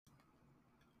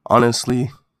Honestly,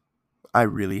 I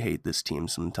really hate this team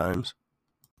sometimes.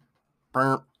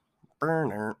 What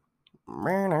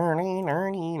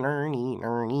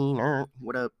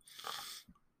up?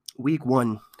 Week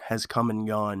 1 has come and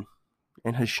gone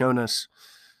and has shown us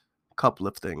a couple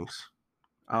of things.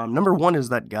 Number one is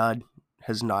that God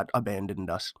has not abandoned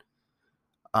us.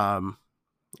 Um,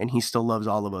 and he still loves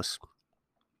all of us.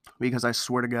 Because I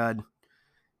swear to God,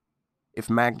 if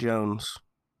Mac Jones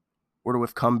were to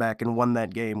have come back and won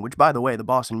that game, which, by the way, the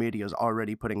Boston media is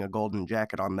already putting a golden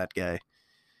jacket on that guy.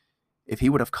 If he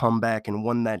would have come back and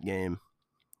won that game,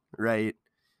 right?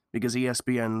 Because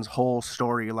ESPN's whole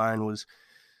storyline was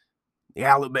the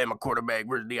Alabama quarterback.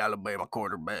 Where's the Alabama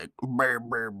quarterback? Brr,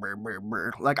 brr, brr, brr,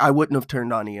 brr. Like, I wouldn't have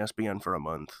turned on ESPN for a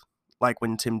month. Like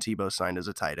when Tim Tebow signed as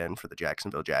a tight end for the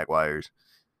Jacksonville Jaguars.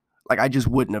 Like, I just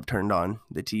wouldn't have turned on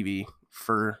the TV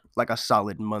for like a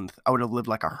solid month. I would have lived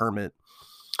like a hermit.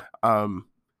 So,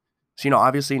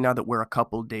 obviously now that we're a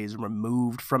couple days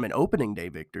removed from an opening day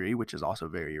victory, which is also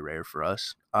very rare for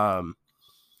us,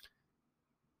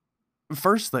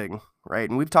 first thing, right,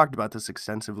 and we've talked about this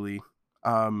extensively,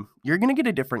 you're going to get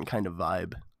a different kind of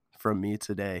vibe from me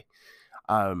today.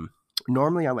 Um,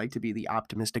 Normally, I like to be the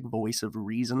optimistic voice of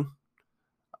reason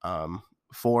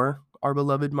for our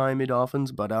beloved Miami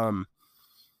Dolphins, but I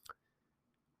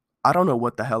don't know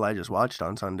what the hell I just watched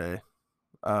on Sunday.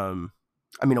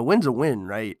 I mean, a win's a win,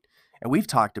 right? And we've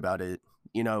talked about it,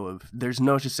 of there's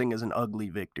no such thing as an ugly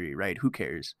victory, right? Who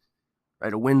cares,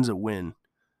 right? A win's a win.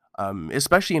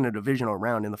 Especially in a divisional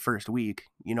round in the first week,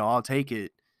 I'll take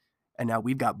it. And now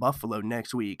we've got Buffalo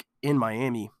next week in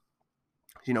Miami.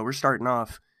 We're starting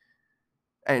off,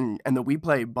 and then we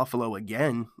play Buffalo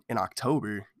again in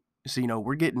October. So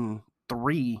we're getting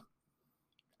 3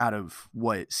 out of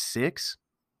what, 6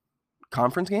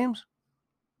 conference games,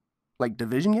 like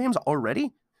division games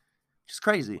already. Just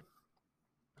crazy.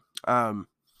 Um,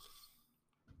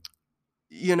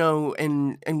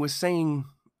 and was saying,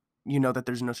 that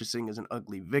there's no such thing as an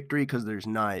ugly victory because there's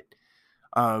not.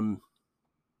 Um,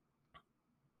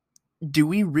 do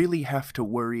we really have to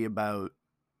worry about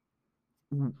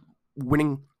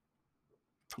winning?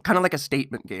 Kind of like a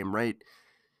statement game, right?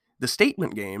 The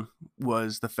statement game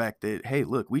was the fact that, hey,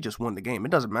 look, we just won the game.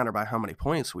 It doesn't matter by how many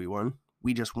points we won.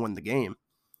 We just won the game.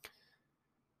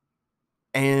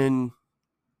 And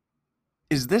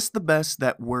is this the best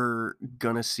that we're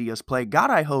going to see us play? God,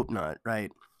 I hope not,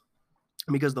 right?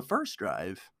 Because the first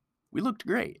drive, we looked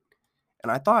great.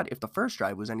 And I thought if the first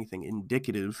drive was anything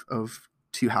indicative of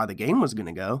to how the game was going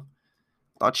to go,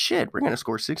 I thought, shit, we're going to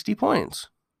score 60 points.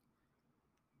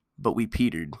 But we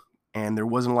petered, and there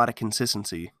wasn't a lot of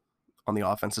consistency on the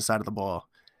offensive side of the ball.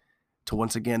 To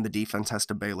once again, the defense has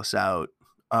to bail us out.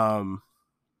 And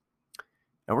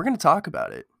we're going to talk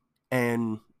about it.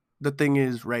 And the thing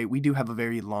is, right, we do have a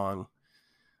very long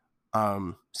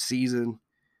season.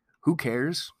 Who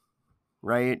cares,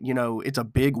 right? It's a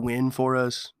big win for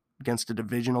us against a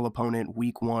divisional opponent,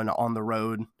 week 1 on the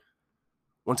road.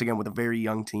 Once again, with a very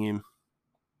young team.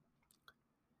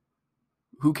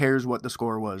 Who cares what the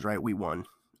score was, right? We won.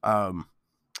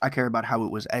 I care about how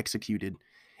it was executed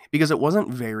because it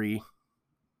wasn't very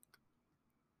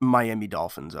Miami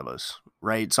Dolphins of us,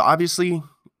 right? So obviously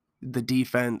the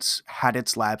defense had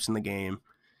its laps in the game,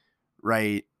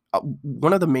 right?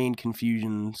 One of the main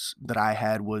confusions that I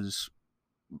had was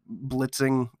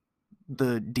blitzing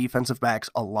the defensive backs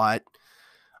a lot.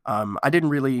 I didn't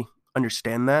really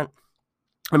understand that.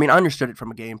 I mean, I understood it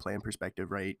from a game plan perspective,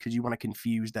 right? Because you want to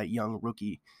confuse that young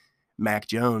rookie, Mac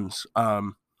Jones,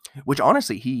 which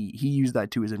honestly he used that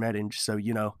to his advantage. So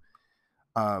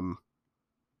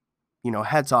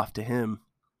hats off to him.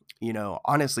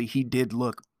 Honestly, he did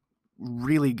look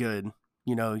really good.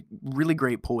 Really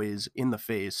great poise in the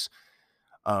face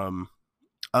of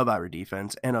our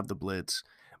defense and of the blitz.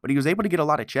 But he was able to get a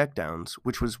lot of checkdowns,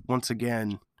 which was once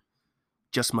again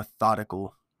just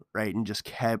methodical, right? And just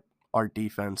kept our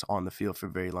defense on the field for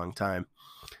a very long time.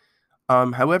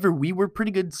 However, we were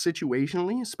pretty good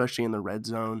situationally, especially in the red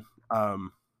zone.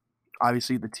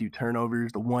 Obviously, the 2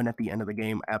 turnovers, the one at the end of the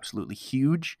game, absolutely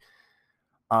huge.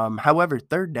 However,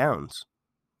 third downs,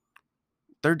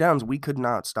 we could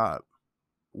not stop.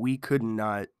 We could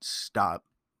not stop.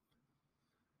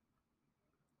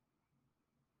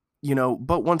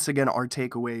 But once again, our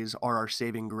takeaways are our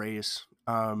saving grace.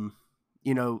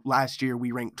 Last year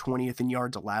we ranked 20th in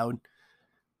yards allowed,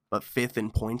 but 5th in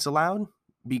points allowed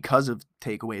because of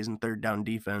takeaways and third down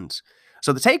defense.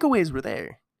 So the takeaways were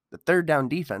there. The third down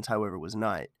defense, however, was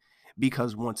not,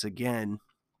 because once again,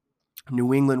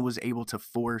 New England was able to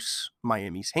force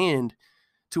Miami's hand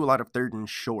to a lot of third and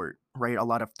short, right? A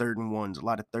lot of 3rd and 1s, a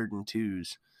lot of 3rd and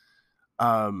 2s.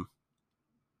 Um,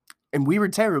 and we were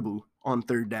terrible on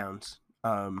third downs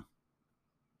on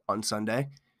Sunday,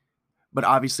 but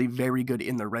obviously very good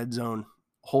in the red zone,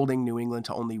 holding New England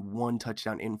to only 1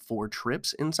 touchdown in 4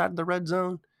 trips inside the red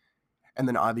zone. And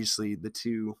then obviously the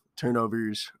 2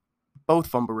 turnovers, both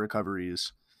fumble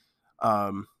recoveries.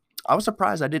 I was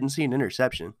surprised I didn't see an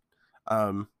interception.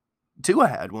 Tua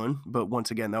had one, but once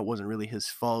again, that wasn't really his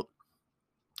fault.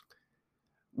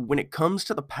 When it comes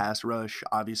to the pass rush,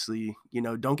 obviously,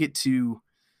 don't get too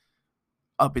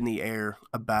up in the air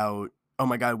about, oh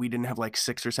my God, we didn't have like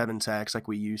 6 or 7 sacks like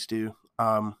we used to.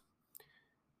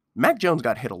 Mac Jones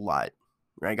got hit a lot,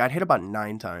 right? Got hit about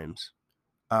 9 times.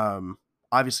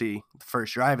 Obviously, the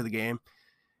first drive of the game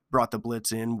brought the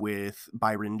blitz in with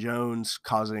Byron Jones,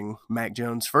 causing Mac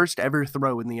Jones' first ever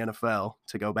throw in the NFL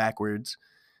to go backwards,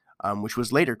 which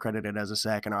was later credited as a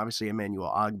sack, and obviously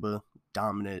Emmanuel Ogbah,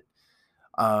 dominant.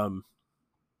 So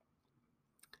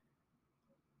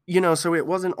it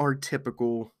wasn't our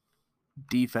typical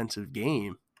defensive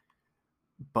game,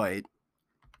 but,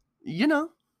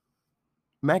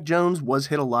 Mac Jones was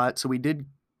hit a lot, so we did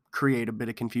create a bit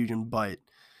of confusion, but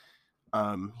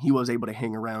he was able to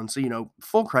hang around. So,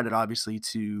 full credit, obviously,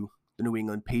 to the New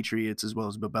England Patriots as well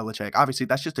as Bill Belichick. Obviously,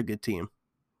 that's just a good team,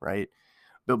 right?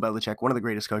 Bill Belichick, one of the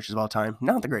greatest coaches of all time.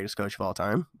 Not the greatest coach of all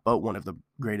time, but one of the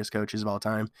greatest coaches of all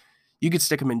time. You could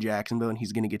stick him in Jacksonville, and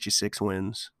he's going to get you 6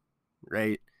 wins,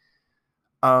 right?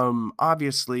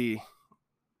 Obviously,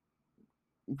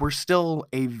 we're still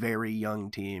a very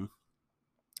young team.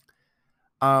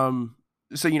 So,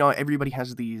 everybody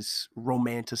has these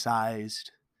romanticized,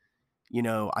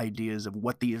 ideas of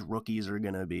what these rookies are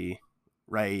going to be,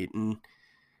 right? And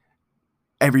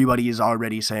everybody is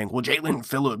already saying, well, Jalen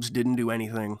Phillips didn't do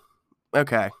anything.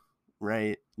 Okay,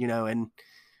 right? And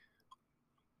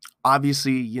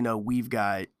obviously, we've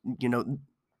got, the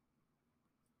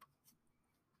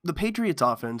Patriots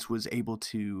offense was able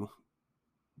to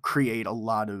create a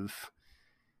lot of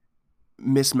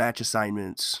mismatch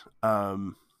assignments.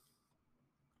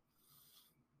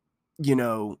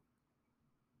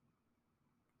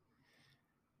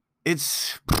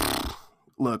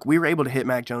 Look, we were able to hit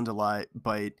Mac Jones a lot,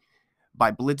 but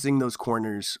by blitzing those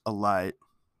corners a lot,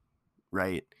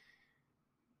 right,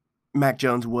 Mac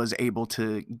Jones was able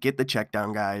to get the check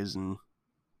down guys, and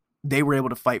they were able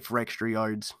to fight for extra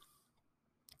yards.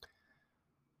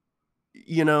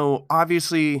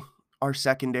 Obviously, our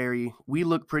secondary, we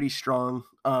look pretty strong.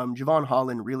 Javon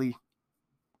Holland really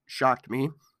shocked me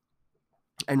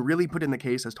and really put in the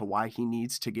case as to why he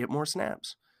needs to get more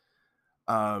snaps.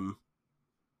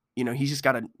 He's just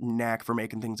got a knack for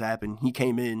making things happen. He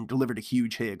came in, delivered a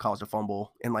huge hit, caused a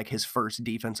fumble in like his first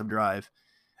defensive drive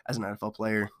as an NFL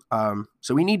player.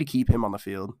 So we need to keep him on the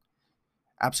field.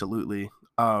 Absolutely.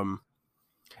 But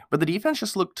the defense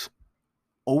just looked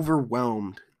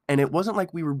overwhelmed, and it wasn't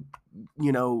like we were,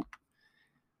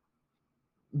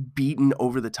 beaten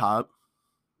over the top,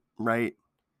 right?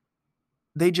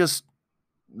 They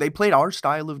played our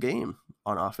style of game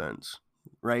on offense,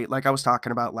 right? Like I was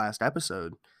talking about last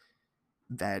episode,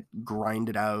 that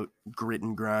grinded out, grit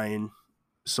and grind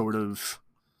sort of,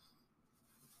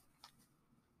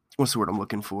 what's the word I'm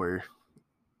looking for?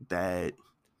 That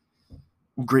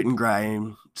grit and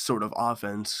grind sort of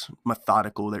offense,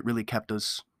 methodical, that really kept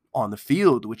us on the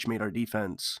field, which made our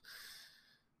defense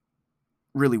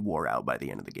really wore out by the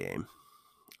end of the game.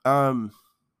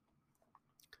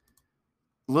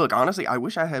 Look, honestly, I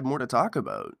wish I had more to talk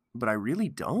about, but I really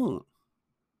don't.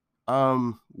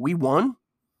 We won.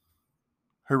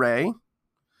 Hooray.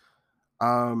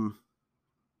 We're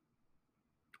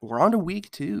on to week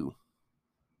 2.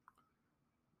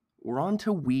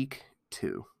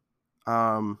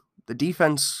 The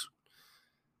defense,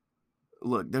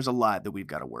 look, there's a lot that we've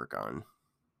got to work on.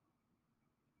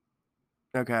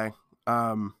 Okay.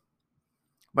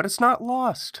 But it's not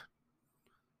lost.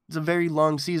 It's a very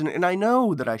long season, and I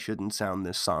know that I shouldn't sound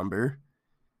this somber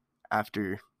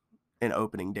after an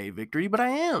opening day victory, but I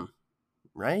am,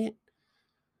 right?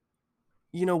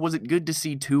 Was it good to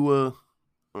see Tua?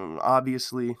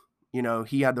 Obviously,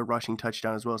 he had the rushing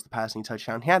touchdown as well as the passing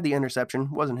touchdown. He had the interception.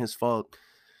 It wasn't his fault.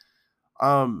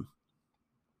 All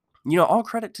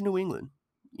credit to New England.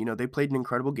 They played an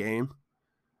incredible game.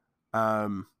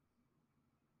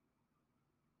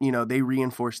 They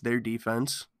reinforced their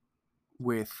defense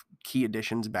with key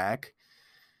additions back.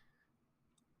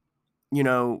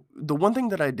 The one thing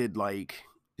that I did like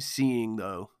seeing,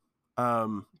 though,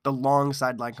 the long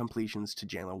sideline completions to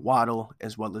Jalen Waddle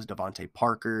as well as Devontae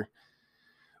Parker,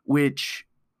 which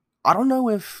I don't know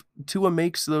if Tua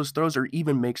makes those throws or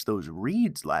even makes those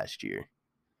reads last year.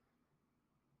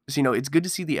 So, it's good to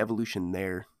see the evolution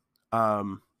there.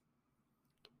 Um,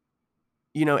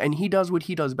 and he does what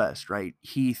he does best, right?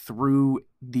 He threw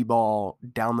the ball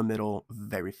down the middle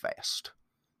very fast.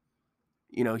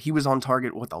 He was on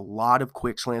target with a lot of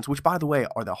quick slants, which, by the way,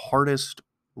 are the hardest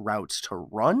routes to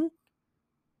run,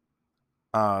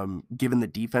 given the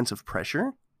defensive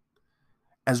pressure,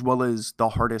 as well as the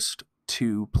hardest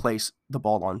to place the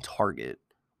ball on target,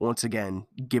 once again,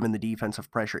 given the defensive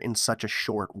pressure in such a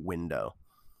short window.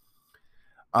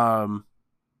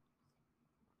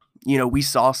 We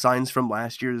saw signs from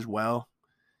last year as well,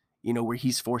 where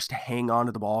he's forced to hang on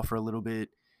to the ball for a little bit.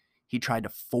 He tried to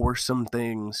force some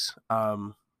things.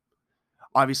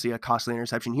 Obviously, a costly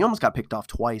interception. He almost got picked off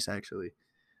twice, actually,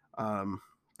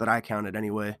 that I counted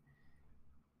anyway.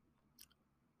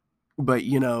 But,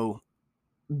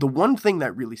 the one thing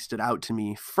that really stood out to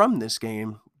me from this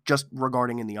game, just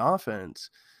regarding in the offense,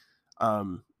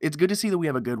 it's good to see that we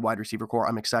have a good wide receiver core.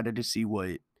 I'm excited to see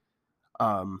what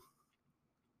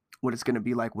it's going to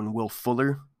be like when Will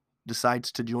Fuller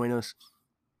decides to join us.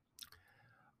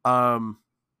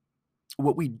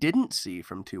 What we didn't see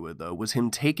from Tua, though, was him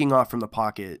taking off from the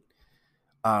pocket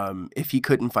if he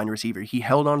couldn't find a receiver. He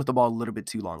held on to the ball a little bit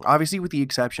too long. Obviously, with the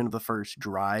exception of the first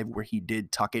drive where he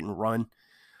did tuck it and run.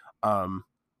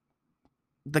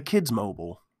 The kid's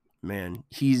mobile, man.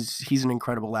 He's an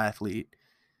incredible athlete,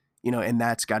 and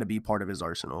that's got to be part of his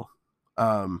arsenal.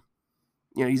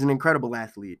 He's an incredible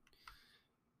athlete.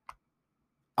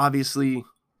 Obviously,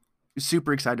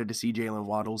 super excited to see Jalen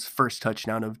Waddle's first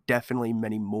touchdown of definitely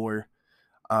many more.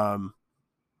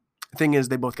 Thing is,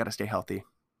 they both got to stay healthy,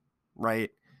 right?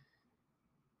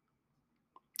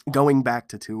 Going back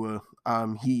to Tua,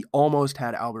 he almost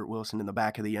had Albert Wilson in the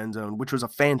back of the end zone, which was a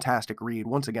fantastic read.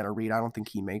 Once again, a read I don't think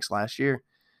he makes last year.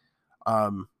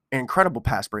 An incredible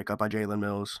pass breakup by Jalen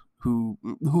Mills, who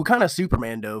kind of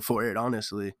Superman dove for it,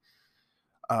 honestly.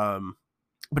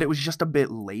 But it was just a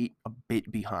bit late, a bit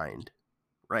behind,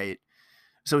 right?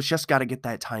 So it's just got to get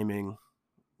that timing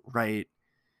right.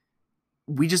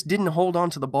 We just didn't hold on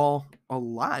to the ball a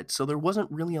lot, so there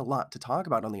wasn't really a lot to talk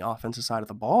about on the offensive side of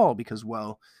the ball because,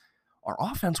 well, our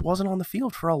offense wasn't on the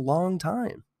field for a long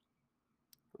time,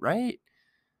 right?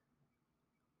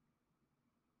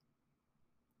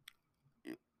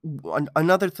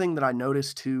 Another thing that I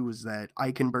noticed, too, was that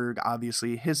Eichenberg,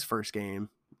 obviously, his first game,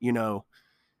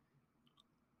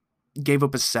 gave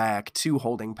up a sack, 2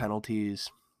 holding penalties.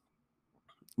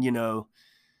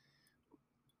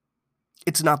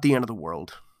 It's not the end of the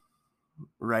world,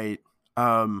 right?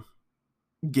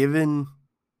 Given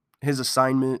his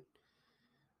assignment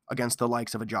against the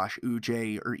likes of a Josh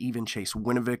Uche or even Chase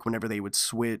Winovich whenever they would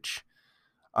switch,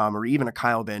 or even a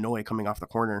Kyle Van Noy coming off the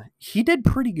corner, he did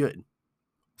pretty good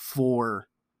for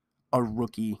a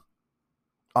rookie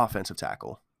offensive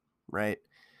tackle, right?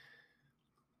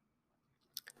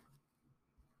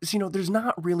 So, there's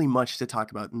not really much to talk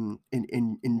about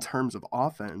in terms of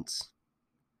offense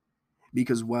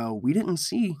because, well, we didn't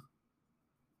see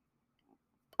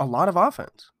a lot of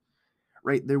offense,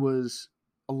 right? There was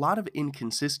a lot of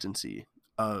inconsistency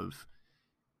of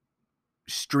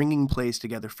stringing plays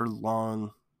together for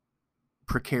long,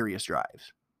 precarious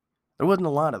drives. There wasn't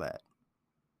a lot of that.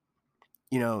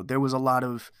 There was a lot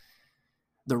of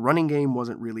the running game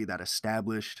wasn't really that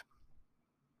established.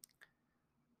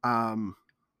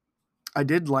 I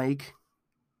did like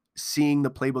seeing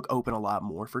the playbook open a lot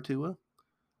more for Tua.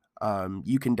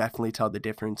 You can definitely tell the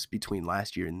difference between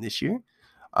last year and this year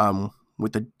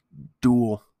with the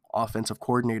dual offensive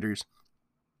coordinators.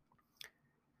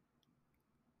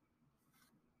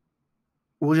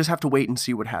 We'll just have to wait and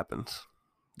see what happens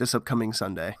this upcoming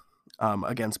Sunday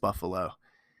against Buffalo.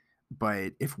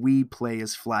 But if we play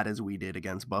as flat as we did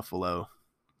against Buffalo,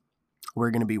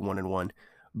 we're going to be 1-1.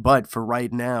 But for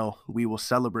right now, we will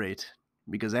celebrate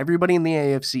because everybody in the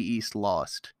AFC East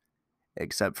lost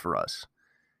except for us.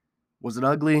 Was it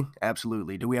ugly?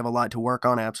 Absolutely. Do we have a lot to work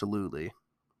on? Absolutely.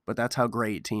 But that's how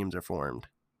great teams are formed.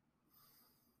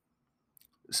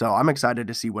 So I'm excited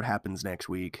to see what happens next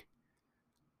week.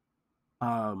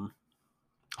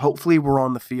 Hopefully we're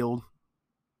on the field.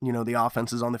 The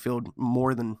offense is on the field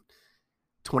more than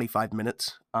 25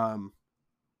 minutes.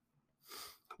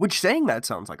 Which saying that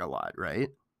sounds like a lot, right?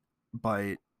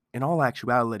 But in all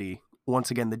actuality,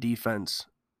 once again, the defense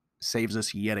saves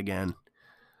us yet again.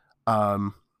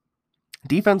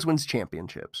 Defense wins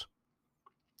championships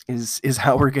is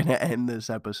how we're going to end this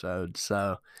episode.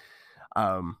 So,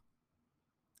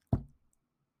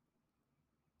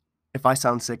 if I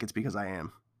sound sick, it's because I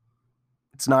am.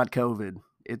 It's not COVID.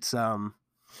 It's the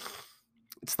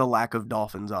lack of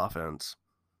Dolphins offense.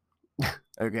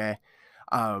 Okay.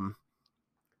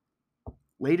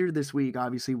 Later this week,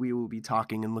 obviously, we will be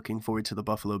talking and looking forward to the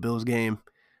Buffalo Bills game.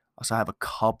 Also have a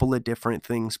couple of different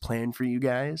things planned for you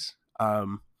guys.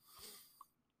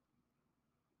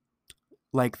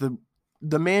 Like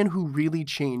the man who really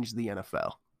changed the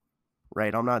NFL,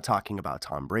 right? I'm not talking about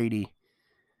Tom Brady.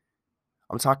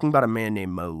 I'm talking about a man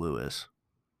named Mo Lewis.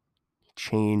 He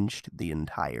changed the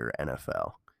entire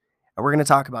NFL. And we're going to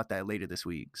talk about that later this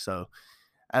week. So,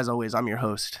 as always, I'm your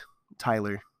host,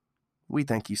 Tyler. We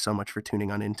thank you so much for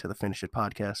tuning on into the Finish It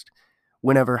podcast,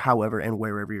 whenever, however, and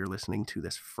wherever you're listening to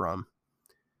this from.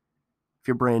 If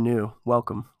you're brand new,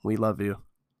 welcome. We love you.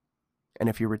 And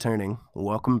if you're returning,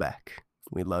 welcome back.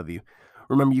 We love you.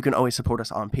 Remember, you can always support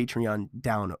us on Patreon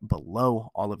down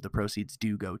below. All of the proceeds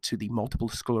do go to the Multiple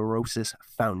Sclerosis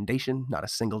Foundation. Not a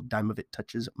single dime of it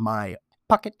touches my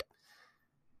pocket.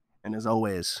 And as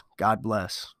always, God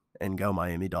bless and go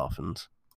Miami Dolphins.